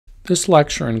This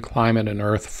lecture in Climate and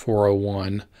Earth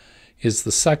 401 is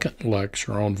the second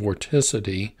lecture on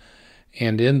vorticity,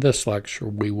 and in this lecture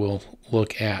we will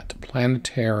look at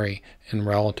planetary and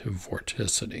relative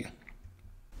vorticity.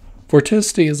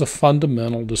 Vorticity is a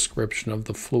fundamental description of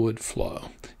the fluid flow.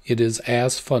 It is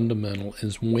as fundamental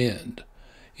as wind.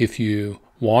 If you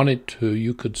wanted to,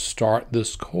 you could start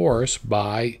this course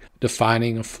by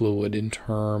defining a fluid in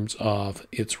terms of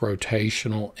its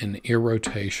rotational and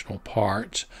irrotational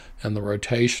parts, and the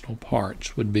rotational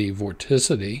parts would be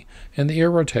vorticity, and the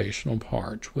irrotational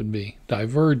parts would be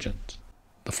divergence.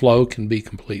 The flow can be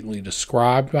completely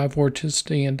described by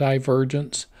vorticity and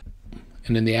divergence,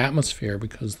 and in the atmosphere,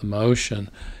 because the motion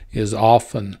is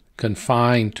often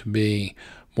confined to be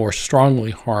more strongly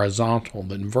horizontal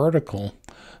than vertical,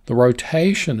 the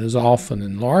rotation is often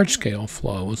in large-scale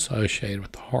flow associated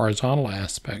with the horizontal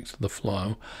aspects of the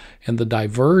flow, and the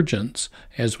divergence,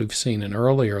 as we've seen in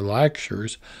earlier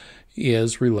lectures,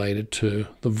 is related to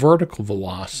the vertical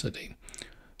velocity.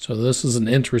 So this is an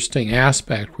interesting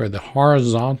aspect where the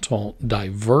horizontal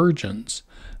divergence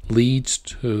leads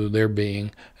to there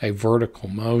being a vertical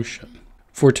motion.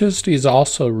 Vorticity is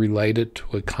also related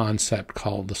to a concept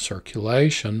called the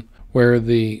circulation, where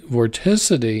the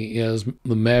vorticity is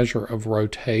the measure of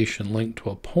rotation linked to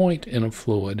a point in a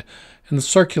fluid, and the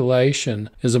circulation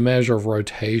is a measure of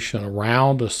rotation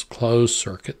around a closed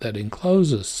circuit that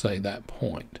encloses, say, that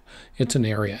point. It's an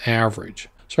area average.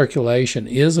 Circulation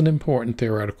is an important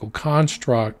theoretical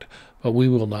construct, but we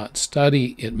will not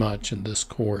study it much in this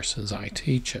course as I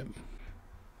teach it.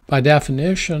 By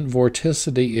definition,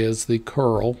 vorticity is the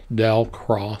curl, del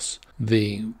cross,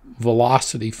 the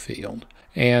velocity field.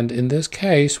 And in this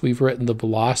case, we've written the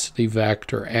velocity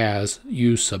vector as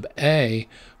u sub a,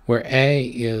 where a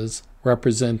is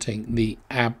representing the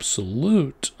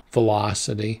absolute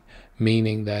velocity,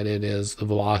 meaning that it is the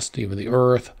velocity of the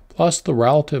Earth plus the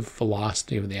relative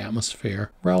velocity of the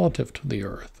atmosphere relative to the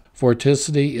Earth.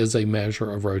 Vorticity is a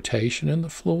measure of rotation in the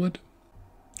fluid.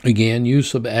 Again, u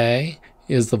sub a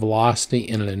is the velocity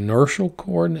in an inertial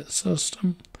coordinate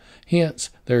system.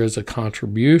 Hence, there is a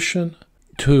contribution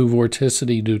to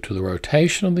vorticity due to the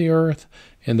rotation of the Earth,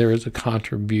 and there is a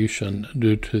contribution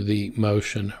due to the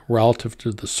motion relative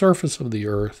to the surface of the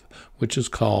Earth, which is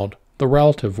called the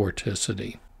relative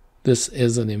vorticity. This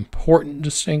is an important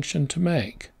distinction to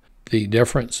make. The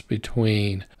difference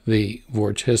between the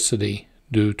vorticity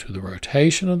due to the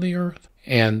rotation of the Earth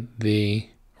and the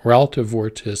relative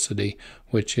vorticity,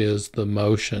 which is the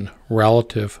motion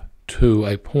relative to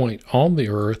a point on the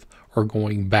Earth, or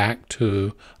going back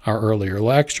to our earlier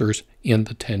lectures in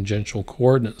the tangential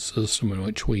coordinate system in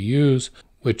which we use,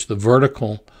 which the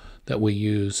vertical that we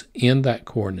use in that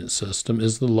coordinate system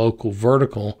is the local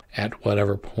vertical at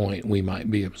whatever point we might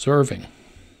be observing.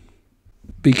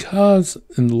 Because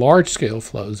in large-scale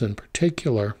flows in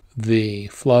particular, the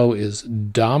flow is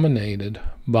dominated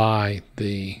by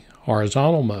the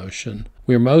horizontal motion,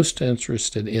 we are most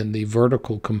interested in the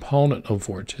vertical component of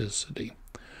vorticity.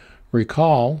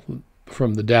 Recall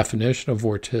from the definition of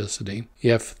vorticity,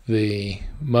 if the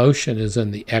motion is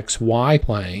in the xy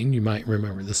plane, you might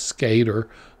remember the skater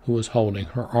who was holding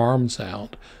her arms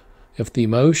out. If the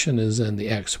motion is in the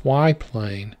xy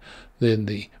plane, then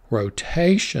the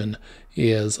rotation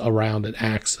is around an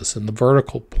axis in the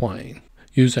vertical plane.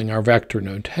 Using our vector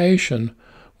notation,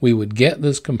 we would get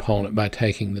this component by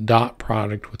taking the dot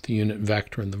product with the unit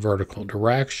vector in the vertical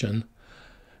direction.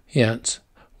 Hence,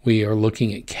 we are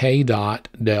looking at k dot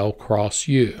del cross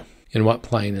u. In what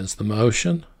plane is the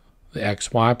motion? The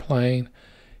xy plane.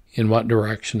 In what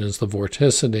direction is the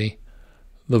vorticity?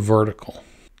 The vertical.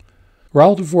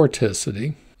 Relative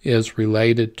vorticity is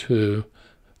related to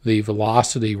the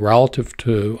velocity relative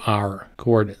to our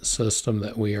coordinate system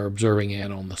that we are observing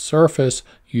at on the surface,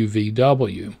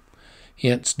 UVW.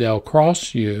 Hence, del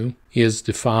cross u is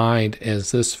defined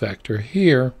as this vector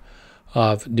here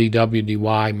of dw dy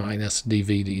minus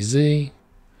dv dz,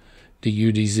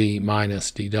 du dz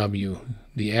minus dw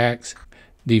dx,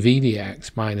 dv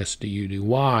dx minus du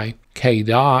dy. K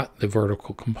dot, the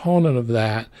vertical component of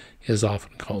that, is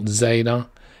often called zeta,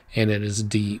 and it is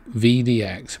dv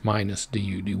dx minus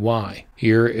du dy.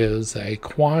 Here is a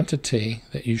quantity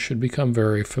that you should become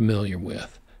very familiar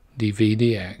with, dv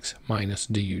dx minus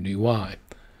du dy.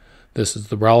 This is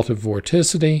the relative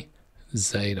vorticity,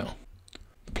 zeta.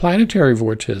 The planetary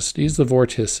vorticity is the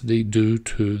vorticity due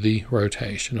to the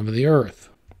rotation of the Earth.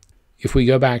 If we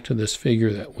go back to this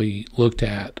figure that we looked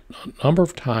at a number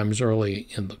of times early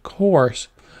in the course,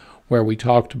 where we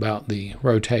talked about the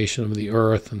rotation of the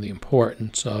Earth and the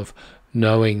importance of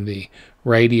knowing the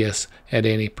radius at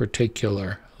any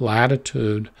particular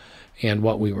latitude And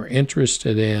what we were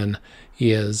interested in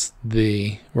is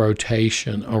the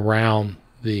rotation around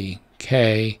the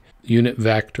k unit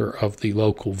vector of the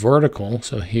local vertical.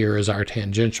 So here is our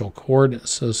tangential coordinate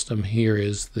system. Here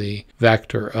is the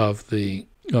vector of the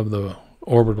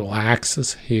orbital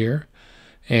axis here.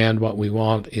 And what we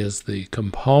want is the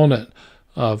component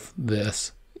of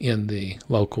this in the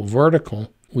local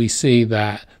vertical. We see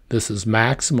that this is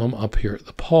maximum up here at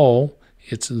the pole.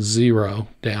 It's 0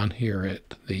 down here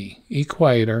at the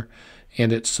equator,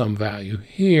 and it's some value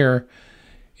here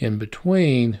in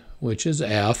between, which is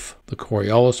f, the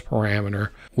Coriolis parameter,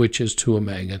 which is 2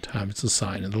 omega times the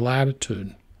sine of the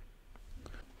latitude.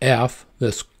 F,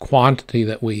 this quantity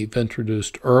that we've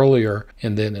introduced earlier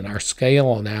and then in our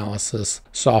scale analysis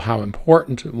saw how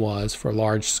important it was for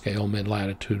large-scale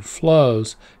mid-latitude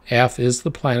flows. F is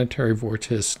the planetary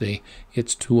vorticity.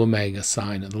 It's 2 omega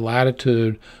sine of the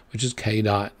latitude, which is k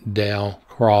dot del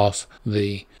cross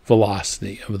the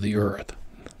velocity of the Earth.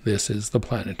 This is the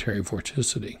planetary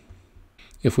vorticity.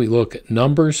 If we look at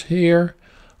numbers here,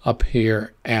 up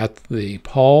here at the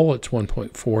pole, it's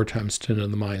 1.4 times 10 to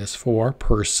the minus 4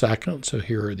 per second. So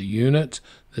here are the units.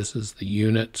 This is the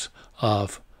units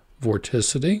of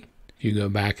vorticity. If you go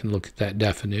back and look at that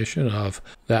definition of,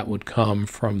 that would come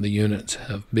from the units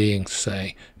of being,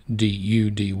 say,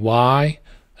 du dy.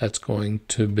 That's going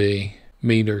to be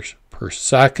meters per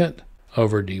second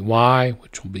over dy,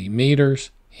 which will be meters,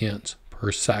 hence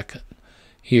per second.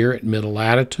 Here at middle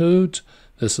latitudes,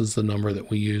 this is the number that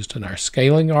we used in our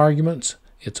scaling arguments.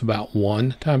 It's about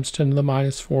 1 times 10 to the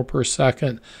minus 4 per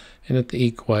second. And at the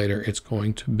equator, it's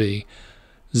going to be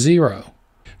 0.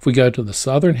 If we go to the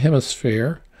southern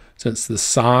hemisphere, since the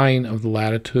sign of the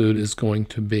latitude is going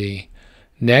to be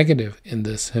negative in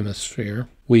this hemisphere,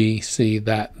 we see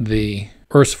that the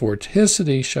Earth's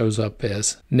vorticity shows up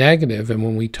as negative. And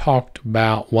when we talked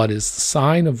about what is the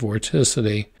sign of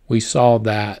vorticity, we saw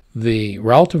that the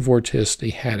relative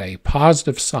vorticity had a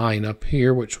positive sign up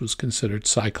here, which was considered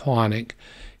cyclonic,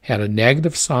 had a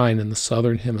negative sign in the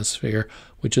southern hemisphere,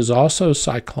 which is also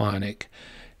cyclonic.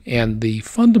 And the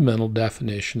fundamental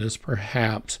definition is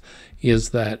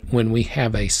that when we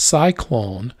have a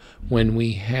cyclone, when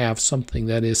we have something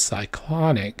that is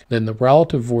cyclonic, then the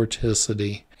relative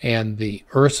vorticity and the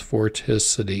Earth's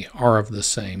vorticity are of the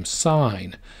same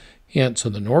sign. Hence,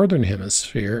 in the northern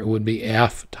hemisphere, it would be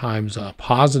f times a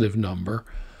positive number,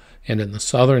 and in the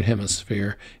southern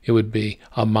hemisphere, it would be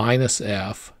a minus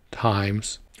f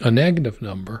times a negative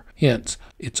number. Hence,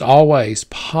 it's always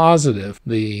positive,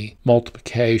 the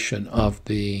multiplication of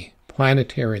the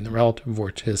planetary and the relative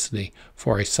vorticity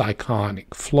for a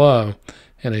cyclonic flow.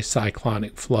 And a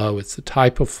cyclonic flow, it's the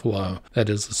type of flow that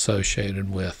is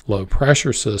associated with low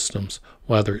pressure systems,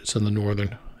 whether it's in the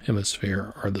northern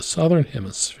hemisphere or the southern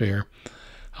hemisphere.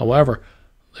 However,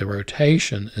 the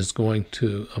rotation is going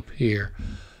to appear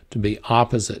to be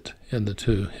opposite in the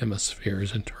two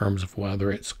hemispheres in terms of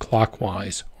whether it's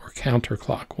clockwise or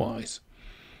counterclockwise.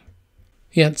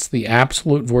 Hence, the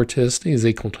absolute vorticity is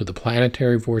equal to the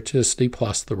planetary vorticity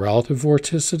plus the relative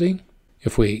vorticity.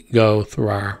 If we go through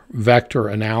our vector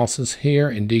analysis here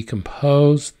and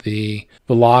decompose the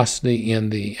velocity in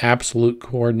the absolute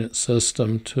coordinate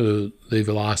system to the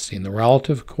velocity in the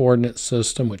relative coordinate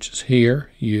system, which is here,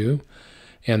 u,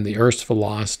 and the Earth's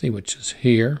velocity, which is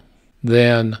here,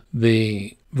 then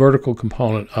the vertical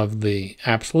component of the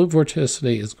absolute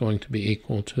vorticity is going to be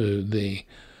equal to the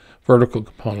vertical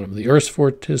component of the Earth's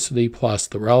vorticity plus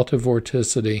the relative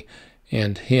vorticity,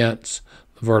 and hence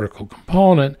the vertical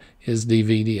component is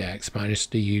dv dx minus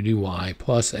du dy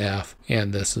plus f,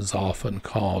 and this is often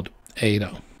called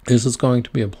eta. This is going to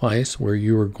be a place where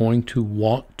you are going to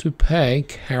want to pay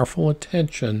careful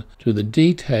attention to the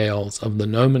details of the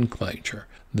nomenclature.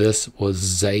 This was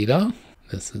zeta,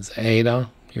 this is eta,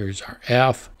 here's our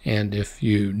f, and if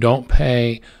you don't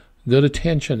pay good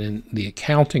attention in the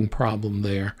accounting problem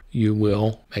there, you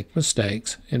will make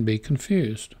mistakes and be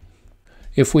confused.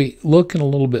 If we look in a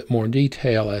little bit more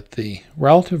detail at the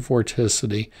relative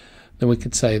vorticity, then we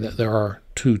could say that there are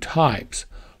two types.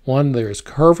 One, there's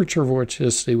curvature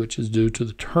vorticity, which is due to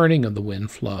the turning of the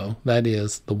wind flow. That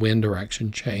is, the wind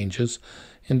direction changes.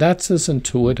 And that's this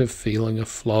intuitive feeling of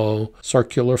flow,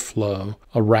 circular flow,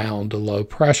 around a low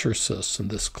pressure system,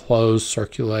 this closed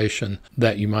circulation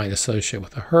that you might associate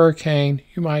with a hurricane,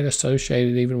 you might associate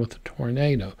it even with a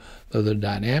tornado. Though the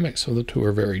dynamics of the two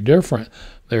are very different,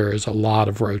 there is a lot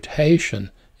of rotation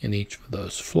in each of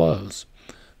those flows.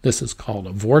 This is called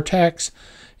a vortex,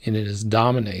 and it is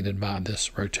dominated by this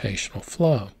rotational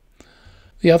flow.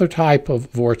 The other type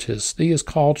of vorticity is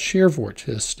called shear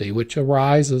vorticity, which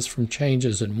arises from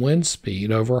changes in wind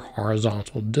speed over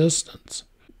horizontal distance.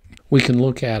 We can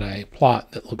look at a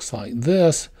plot that looks like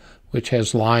this, which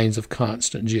has lines of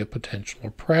constant geopotential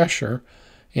or pressure.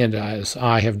 And as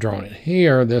I have drawn it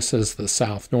here, this is the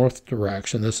south-north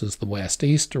direction. This is the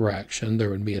west-east direction. There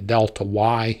would be a delta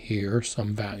y here,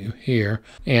 some value here,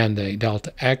 and a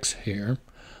delta x here.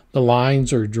 The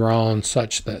lines are drawn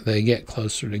such that they get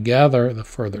closer together the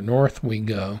further north we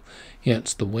go.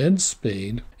 Hence, the wind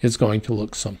speed is going to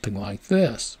look something like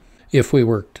this. If we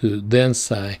were to then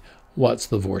say, what's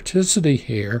the vorticity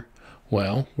here?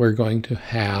 Well, we're going to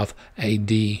have a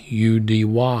du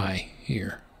dy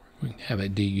here. We have a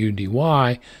du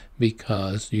dy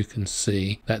because you can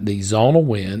see that the zonal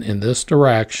wind in this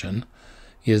direction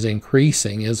is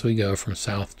increasing as we go from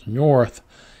south to north.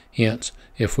 Hence,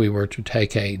 if we were to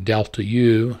take a delta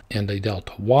u and a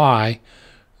delta y,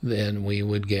 then we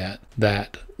would get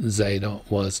that zeta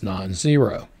was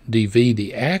non-zero. dv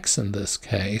dx in this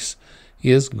case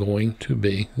is going to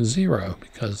be 0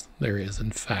 because there is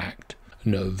in fact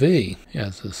no v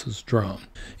as this is drawn.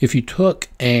 If you took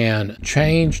and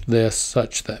changed this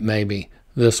such that maybe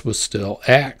this was still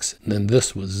x, and then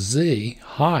this was z,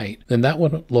 height, then that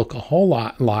would look a whole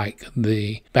lot like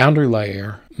the boundary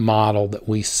layer model that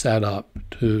we set up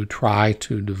to try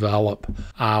to develop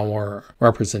our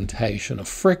representation of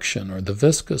friction or the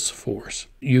viscous force.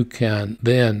 You can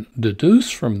then deduce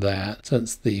from that,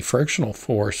 since the frictional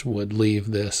force would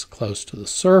leave this close to the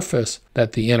surface,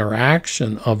 that the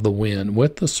interaction of the wind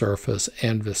with the surface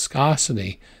and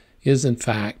viscosity is in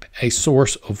fact a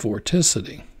source of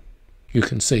vorticity. You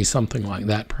can see something like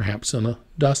that perhaps in a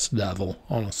dust devil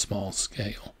on a small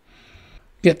scale.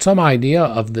 Get some idea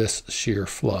of this shear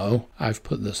flow. I've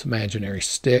put this imaginary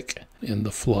stick in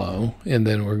the flow, and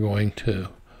then we're going to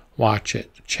watch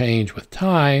it change with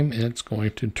time, and it's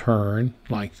going to turn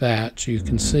like that. So you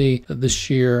can see that the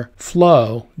shear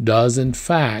flow does in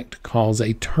fact cause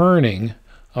a turning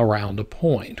around a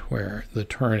point, where the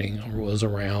turning was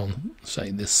around,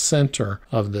 say, the center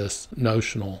of this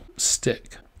notional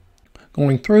stick.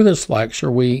 Going through this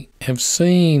lecture, we have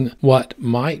seen what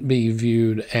might be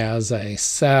viewed as a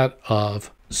set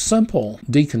of simple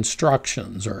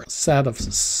deconstructions or a set of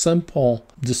simple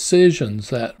decisions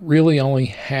that really only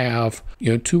have,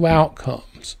 two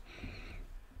outcomes.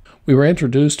 We were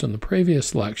introduced in the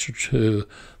previous lecture to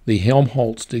the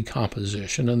Helmholtz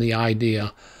decomposition and the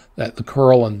idea that the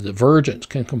curl and the divergence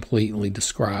can completely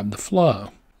describe the flow.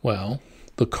 Well,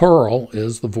 the curl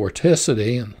is the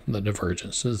vorticity and the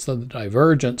divergence is the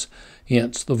divergence,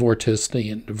 hence the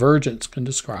vorticity and divergence can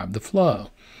describe the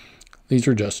flow. These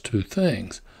are just two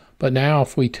things. But now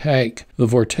if we take the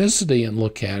vorticity and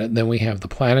look at it, then we have the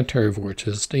planetary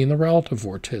vorticity and the relative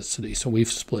vorticity. So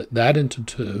we've split that into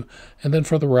two. And then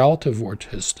for the relative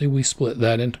vorticity, we split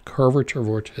that into curvature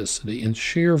vorticity and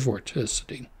shear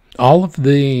vorticity. All of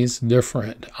these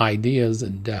different ideas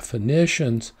and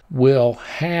definitions will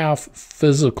have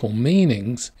physical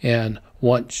meanings, and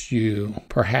once you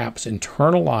perhaps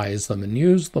internalize them and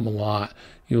use them a lot,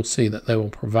 you'll see that they will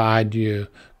provide you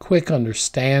quick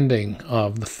understanding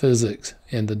of the physics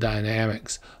and the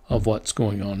dynamics of what's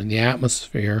going on in the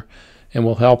atmosphere, and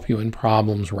will help you in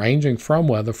problems ranging from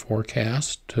weather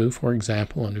forecasts to, for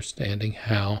example, understanding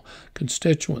how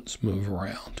constituents move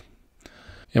around.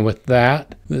 And with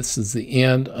that, this is the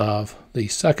end of the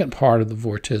second part of the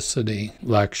vorticity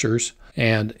lectures,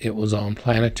 and it was on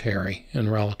planetary and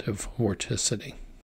relative vorticity.